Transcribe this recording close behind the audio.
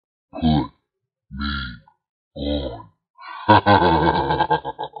Put me on.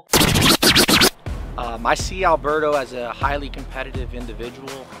 I see Alberto as a highly competitive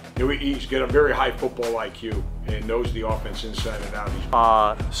individual. He's got a very high football IQ and knows the offense inside and out.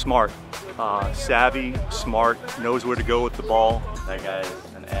 He's smart, savvy, smart, knows where to go with the ball. That guy is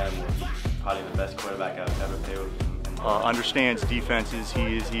an M. He's probably the best quarterback I've ever played with. Understands defenses.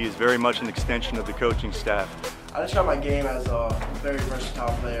 He is very much an extension of the coaching staff. I describe my game as a very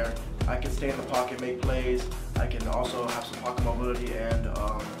versatile player. I can stay in the pocket, make plays. I can also have some pocket mobility, and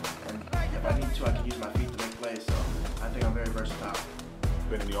if I need to, I can use my feet to make plays. So I think I'm very versatile.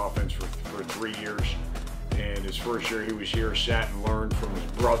 Been in the offense for 3 years, and his first year he was here, sat and learned from his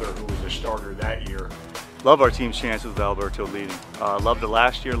brother, who was a starter that year. Love our team's chances with Alberto leading. Loved it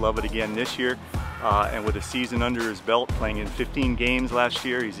last year, love it again this year. And with a season under his belt, playing in 15 games last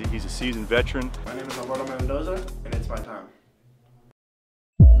year, he's a seasoned veteran. My name is Alberto Mendoza, and it's my time.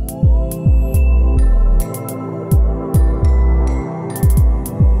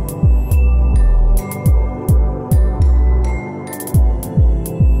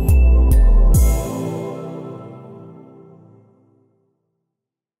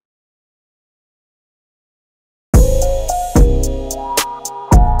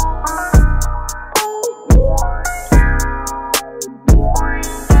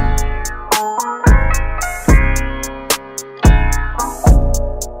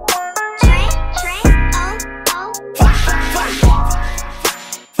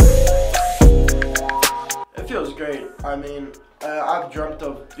 It feels great. I mean, I've dreamt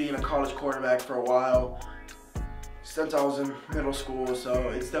of being a college quarterback for a while since I was in middle school, so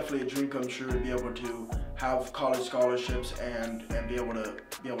it's definitely a dream come true to be able to have college scholarships and be able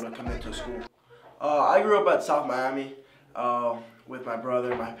to commit to a school. I grew up at South Miami with my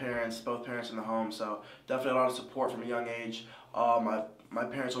brother, my parents, both parents in the home, so definitely a lot of support from a young age. My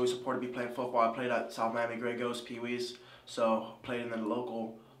parents always supported me playing football. I played at South Miami Grey Ghost Pee-wees, so played in the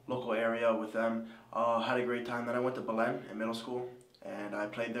local area with them. Had a great time. Then I went to Belen in middle school, and I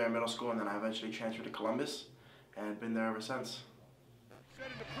played there in middle school, and then I eventually transferred to Columbus, and been there ever since. Said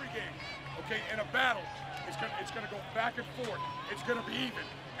in the pregame, okay, in a battle, it's gonna go back and forth. It's gonna be even,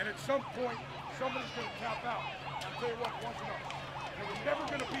 and at some point, somebody's gonna tap out. I'll tell you what, once enough. And it was never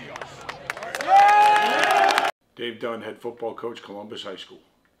gonna be us. All right? Yeah! Dave Dunn, head football coach, Columbus High School.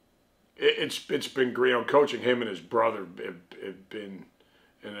 It's been great. Coaching him and his brother have been.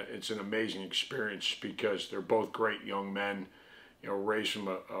 And it's an amazing experience because they're both great young men, raised from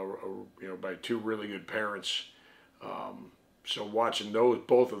by two really good parents. So watching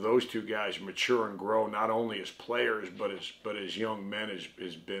both of those two guys mature and grow, not only as players but as young men,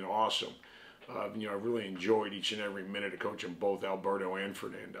 has been awesome. I really enjoyed each and every minute of coaching both Alberto and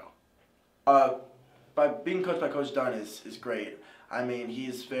Fernando. By being coached by Coach Dunn is great. I mean,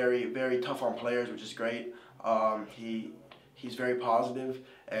 he's very, very tough on players, which is great. He's very positive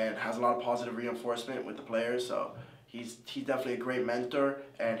and has a lot of positive reinforcement with the players, so he's definitely a great mentor,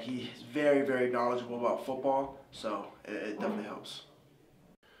 and he's very, very knowledgeable about football, so it definitely helps.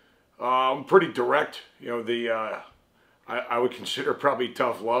 I'm pretty direct. I would consider probably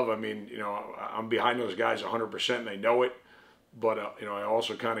tough love. I mean, I'm behind those guys 100%, and they know it. But I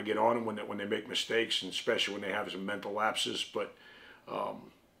also kind of get on them when they make mistakes, and especially when they have some mental lapses. But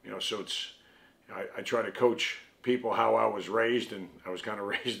so it's I try to coach people how I was raised, and I was kind of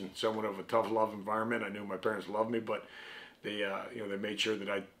raised in somewhat of a tough love environment. I knew my parents loved me, but they made sure that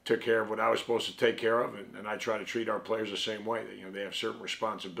I took care of what I was supposed to take care of, and I try to treat our players the same way. They have certain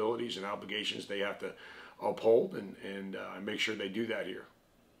responsibilities and obligations they have to uphold, and I make sure they do that here.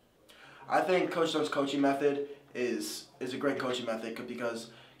 I think Coach Dunn's coaching method is a great coaching method because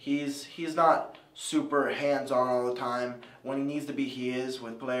he's not super hands-on all the time. When he needs to be, he is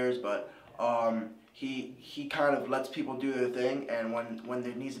with players, but he kind of lets people do their thing, and when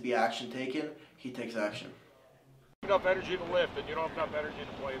there needs to be action taken, he takes action. Enough energy to lift, and you don't have enough energy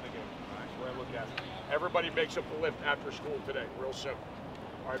to play in the game. That's the way I look at it. Everybody makes up the lift after school today, real simple.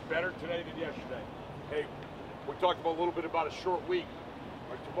 All right, better today than yesterday. Hey, we talked about a little bit about a short week.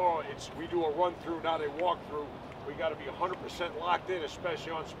 Tomorrow, we do a run-through, not a walk-through. We got to be 100% locked in,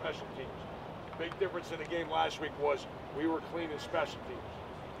 especially on special teams. Big difference in the game last week was we were clean in special teams.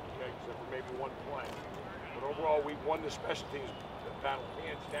 Okay, except for maybe one play. But overall, we won the special teams battle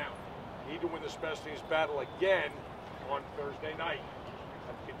hands down. Need to win the special teams battle again on Thursday night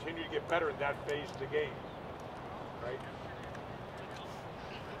and continue to get better in that phase of the game. Right?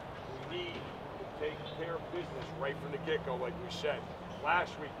 We need to take care of business right from the get-go, like we said.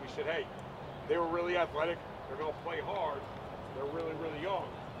 Last week we said, hey, they were really athletic. They're going to play hard. They're really, really young.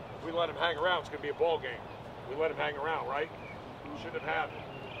 If we let them hang around, it's going to be a ball game. We let them hang around, right? We shouldn't have happened.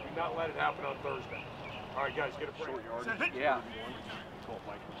 We not let it happen on Thursday. All right, guys, get a break. Yeah.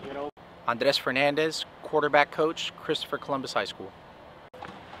 Andres Fernandez, quarterback coach, Christopher Columbus High School.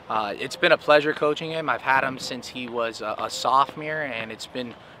 It's been a pleasure coaching him. I've had him since he was a sophomore, and it's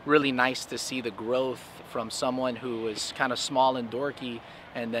been really nice to see the growth from someone who was kind of small and dorky,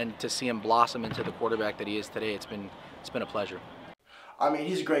 and then to see him blossom into the quarterback that he is today. It's been a pleasure. I mean,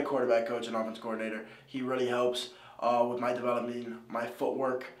 he's a great quarterback coach and offense coordinator. He really helps with my development, my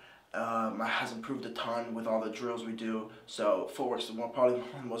footwork. Has improved a ton with all the drills we do. So footwork's probably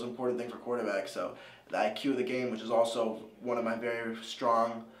the most important thing for quarterbacks. So the IQ of the game, which is also one of my very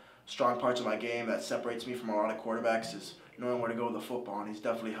strong parts of my game that separates me from a lot of quarterbacks, is knowing where to go with the football. And he's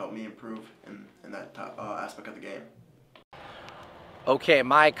definitely helped me improve in that aspect of the game. Okay,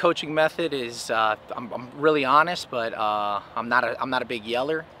 my coaching method is I'm really honest, but I'm not a big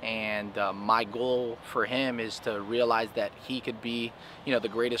yeller, and my goal for him is to realize that he could be, the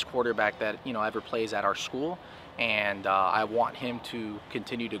greatest quarterback that ever plays at our school, and I want him to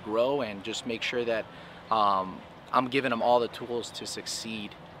continue to grow and just make sure that I'm giving him all the tools to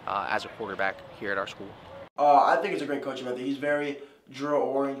succeed as a quarterback here at our school. I think it's a great coaching method. He's very drill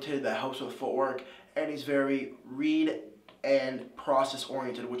oriented, that helps with footwork, and he's very read and process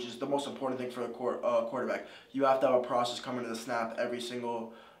oriented, which is the most important thing for a quarterback. You have to have a process coming to the snap every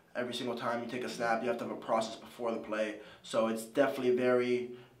single time you take a snap. You have to have a process before the play. So it's definitely very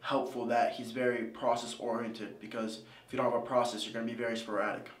helpful that he's very process oriented, because if you don't have a process, you're going to be very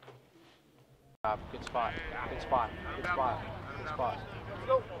sporadic. Good spot. Good spot. Good spot. Good spot.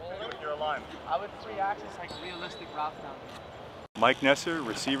 You're aligned. I would free access like realistic routes down there. Mike Nesser,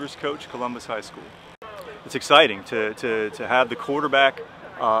 receivers coach, Columbus High School. It's exciting to have the quarterback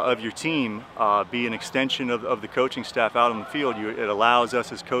of your team be an extension of the coaching staff out on the field. It allows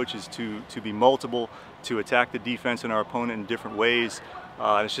us as coaches to be multiple, to attack the defense and our opponent in different ways.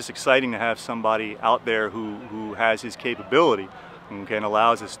 It's just exciting to have somebody out there who has his capability and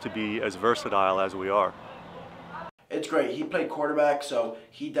allows us to be as versatile as we are. It's great. He played quarterback, so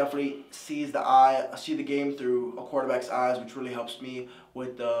he definitely sees the game through a quarterback's eyes, which really helps me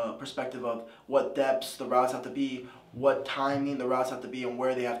with the perspective of what depths the routes have to be, what timing the routes have to be, and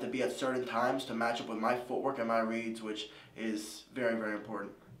where they have to be at certain times to match up with my footwork and my reads, which is very, very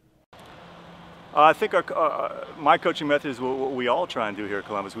important. I think my coaching method is what we all try and do here at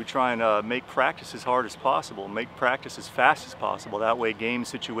Columbus. We try and make practice as hard as possible, make practice as fast as possible. That way game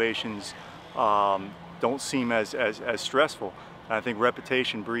situations don't seem as stressful. And I think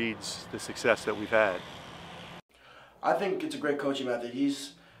repetition breeds the success that we've had. I think it's a great coaching method.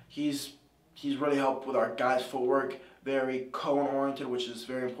 He's really helped with our guys' footwork, very cone oriented, which is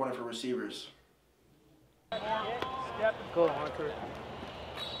very important for receivers. Go, Hunter.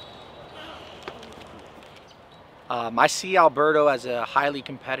 I see Alberto as a highly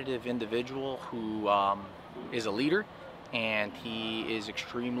competitive individual who is a leader, and he is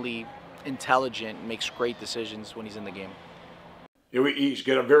extremely intelligent and makes great decisions when he's in the game. He's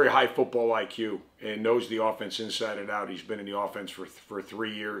got a very high football IQ and knows the offense inside and out. He's been in the offense for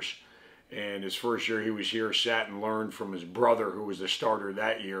 3 years, and his first year he was here, sat and learned from his brother, who was the starter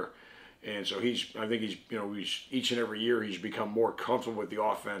that year. And so I think he's each and every year he's become more comfortable with the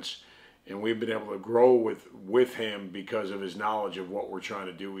offense, and we've been able to grow with him because of his knowledge of what we're trying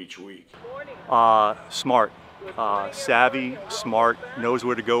to do each week. Smart. Savvy, smart, knows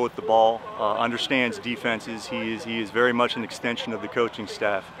where to go with the ball, understands defenses. He is very much an extension of the coaching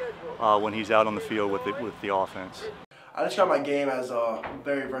staff when he's out on the field with the offense. I describe my game as a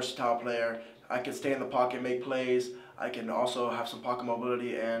very versatile player. I can stay in the pocket, make plays. I can also have some pocket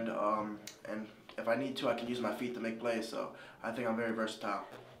mobility, and if I need to, I can use my feet to make plays. So I think I'm very versatile.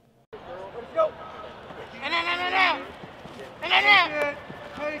 Let's go.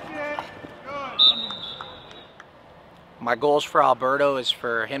 Take it. Good. My goals for Alberto is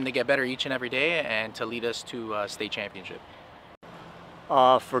for him to get better each and every day and to lead us to a state championship.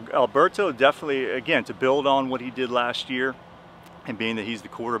 For Alberto, definitely, again, to build on what he did last year, and being that he's the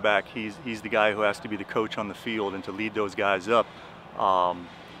quarterback, he's the guy who has to be the coach on the field and to lead those guys up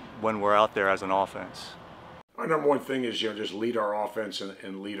when we're out there as an offense. Our number one thing is just lead our offense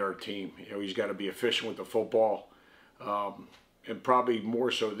and lead our team. He's got to be efficient with the football. And probably more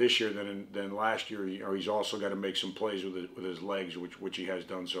so this year than last year. He's also got to make some plays with his legs, which he has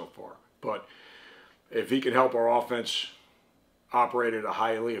done so far. But if he can help our offense operate at a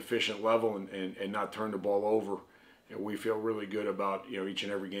highly efficient level and not turn the ball over, we feel really good about each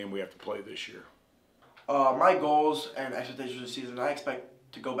and every game we have to play this year. My goals and expectations for the season, I expect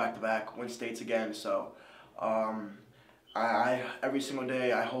to go back-to-back, win states again. So every single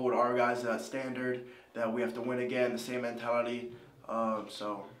day I hold our guys to that standard, that we have to win again, the same mentality.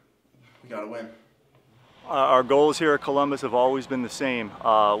 So we got to win. Our goals here at Columbus have always been the same.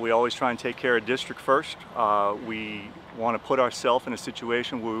 We always try and take care of district first. We want to put ourselves in a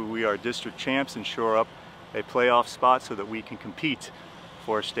situation where we are district champs and shore up a playoff spot so that we can compete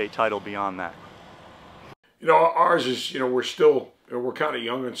for a state title beyond that. You know, ours is, we're kind of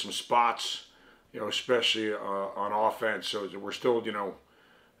young in some spots, especially on offense. So we're still,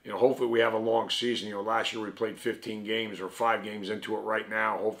 hopefully we have a long season. Last year we played 15 games or 5 games into it right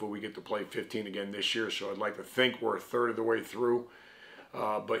now. Hopefully we get to play 15 again this year. So I'd like to think we're a third of the way through.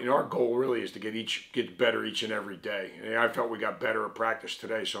 But our goal really is to get better each and every day. And I felt we got better at practice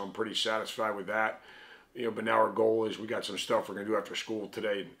today, so I'm pretty satisfied with that. But now our goal is we got some stuff we're going to do after school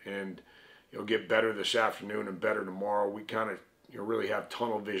today, and get better this afternoon and better tomorrow. We kind of really have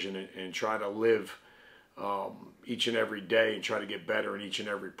tunnel vision and try to live each and every day and try to get better in each and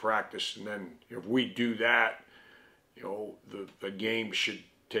every practice. And then if we do that, the games should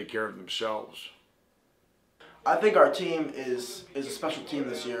take care of themselves. I think our team is a special team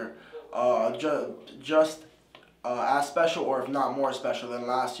this year, just as special, or if not more special than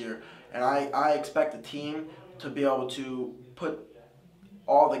last year. And I expect the team to be able to put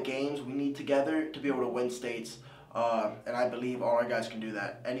all the games we need together to be able to win states. And I believe all our guys can do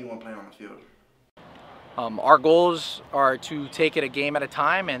that, anyone playing on the field. Our goals are to take it a game at a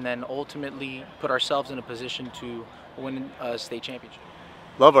time and then ultimately put ourselves in a position to win a state championship.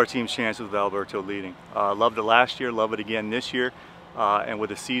 Love our team's chances with Alberto leading. Loved it last year, love it again this year. And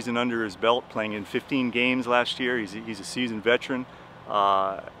with a season under his belt, playing in 15 games last year, he's a seasoned veteran.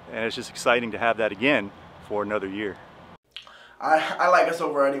 And it's just exciting to have that again for another year. I like us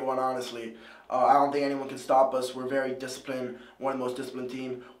over anyone, honestly. I don't think anyone can stop us. We're very disciplined, one of the most disciplined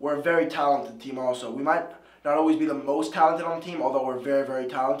team. We're a very talented team also. We might not always be the most talented on the team, although we're very, very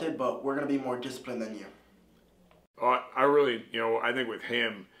talented, but we're going to be more disciplined than you. I really, I think with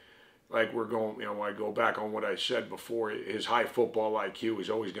him, like we're going, I go back on what I said before, his high football IQ is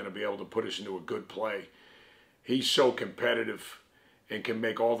always going to be able to put us into a good play. He's so competitive and can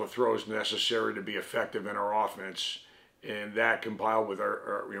make all the throws necessary to be effective in our offense. And that compiled with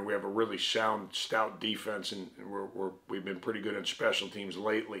our we have a really sound, stout defense, and we've been pretty good in special teams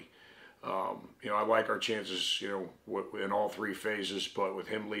lately. I like our chances, in all 3 phases, but with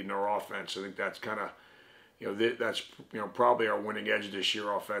him leading our offense, I think that's kind of, that's probably our winning edge this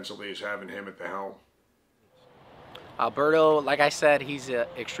year offensively, is having him at the helm. Alberto, like I said, he's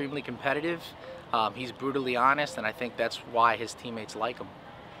extremely competitive. He's brutally honest, and I think that's why his teammates like him.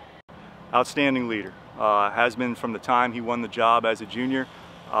 Outstanding leader. Has been from the time he won the job as a junior.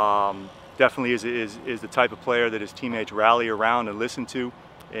 Definitely is the type of player that his teammates rally around and listen to,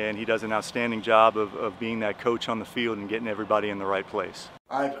 and he does an outstanding job of being that coach on the field and getting everybody in the right place.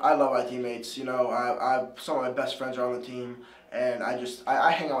 I love my teammates. Some of my best friends are on the team, and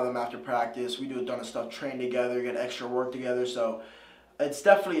I hang out with them after practice. We do a ton of stuff, train together, get extra work together. So it's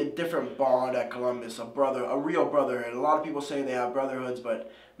definitely a different bond at Columbus, a real brotherhood. A lot of people say they have brotherhoods,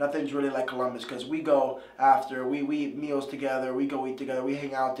 but nothing's really like Columbus, because we go after, we eat meals together, we go eat together, we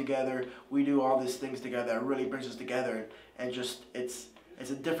hang out together, we do all these things together that really brings us together, and just it's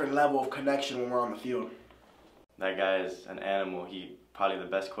a different level of connection when we're on the field. That guy is an animal. He probably the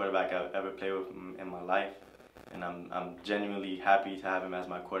best quarterback I've ever played with in my life, and I'm genuinely happy to have him as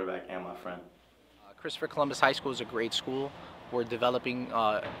my quarterback and my friend. Christopher Columbus High School is a great school. We're developing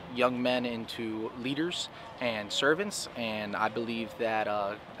young men into leaders and servants, and I believe that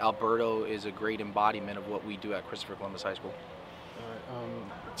Alberto is a great embodiment of what we do at Christopher Columbus High School.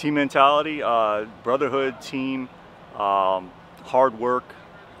 Team mentality, brotherhood, team, hard work,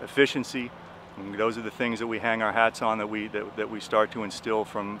 efficiency. And those are the things that we hang our hats on, that we start to instill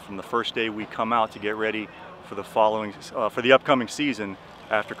from the first day we come out to get ready for the upcoming season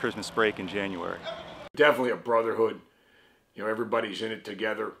after Christmas break in January. Definitely a brotherhood. Everybody's in it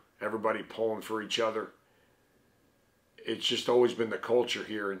together, everybody pulling for each other. It's just always been the culture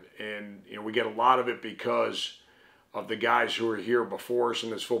here, and we get a lot of it because of the guys who are here before us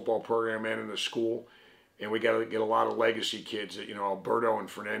in this football program and in the school. And we got to get a lot of legacy kids. That Alberto and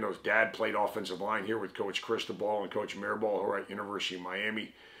Fernando's dad played offensive line here with Coach Cristobal and Coach Mirabal, who are at University of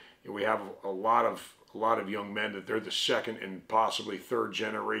Miami. We have a lot of young men that they're the second and possibly third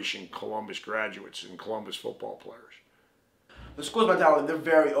generation Columbus graduates and Columbus football players. The school's mentality, they're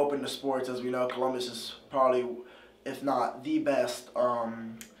very open to sports. As we know, Columbus is probably, if not the best,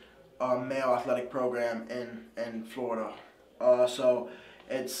 male athletic program in Florida. So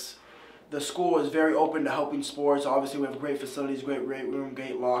the school is very open to helping sports. Obviously, we have great facilities, great room,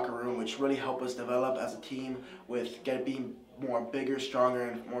 great locker room, which really help us develop as a team with being more bigger, stronger,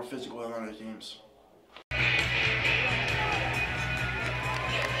 and more physical than other teams.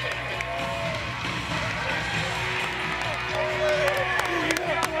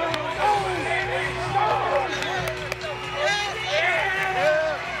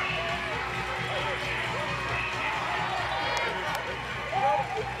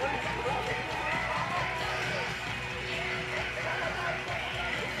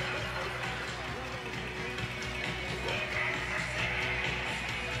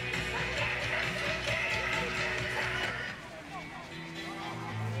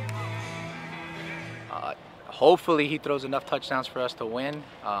 hopefully he throws enough touchdowns for us to win.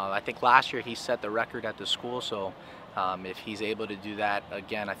 I think last year he set the record at the school, so if he's able to do that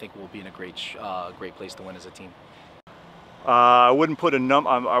again, I think we'll be in a great place to win as a team. I wouldn't put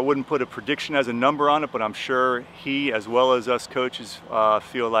a prediction as a number on it, but I'm sure he, as well as us coaches,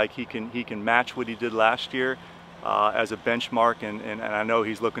 feel like he can match what he did last year as a benchmark, and I know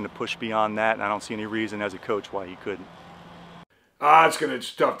he's looking to push beyond that, and I don't see any reason as a coach why he couldn't.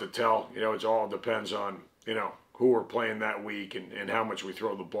 It's tough to tell. It all depends on who we're playing that week and how much we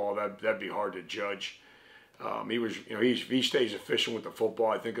throw the ball. That'd be hard to judge. If he stays efficient with the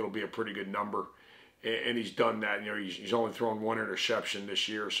football, I think it'll be a pretty good number. And he's done that. He's only thrown 1 interception this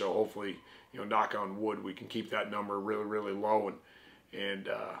year, so hopefully, knock on wood, we can keep that number really, really low. And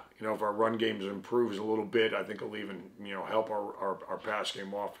if our run game improves a little bit, I think it'll even help our pass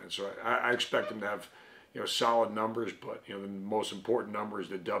game offense. So I expect him to have solid numbers, but the most important number is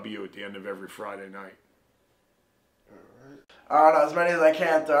the W at the end of every Friday night. I don't know, as many as I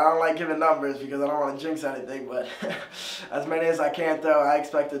can throw. I don't like giving numbers because I don't want to jinx anything, but as many as I can throw, I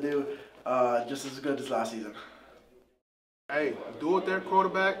expect to do just as good as last season. Hey, do it there,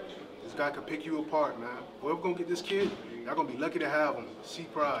 quarterback. This guy can pick you apart, man. Whoever gonna get this kid, y'all gonna be lucky to have him. See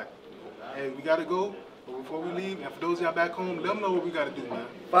pride. Hey, we gotta go, but before we leave, and for those of y'all back home, let them know what we gotta do, man.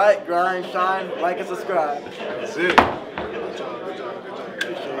 Fight, grind, shine, like and subscribe. That's it. Good job, good job, good job.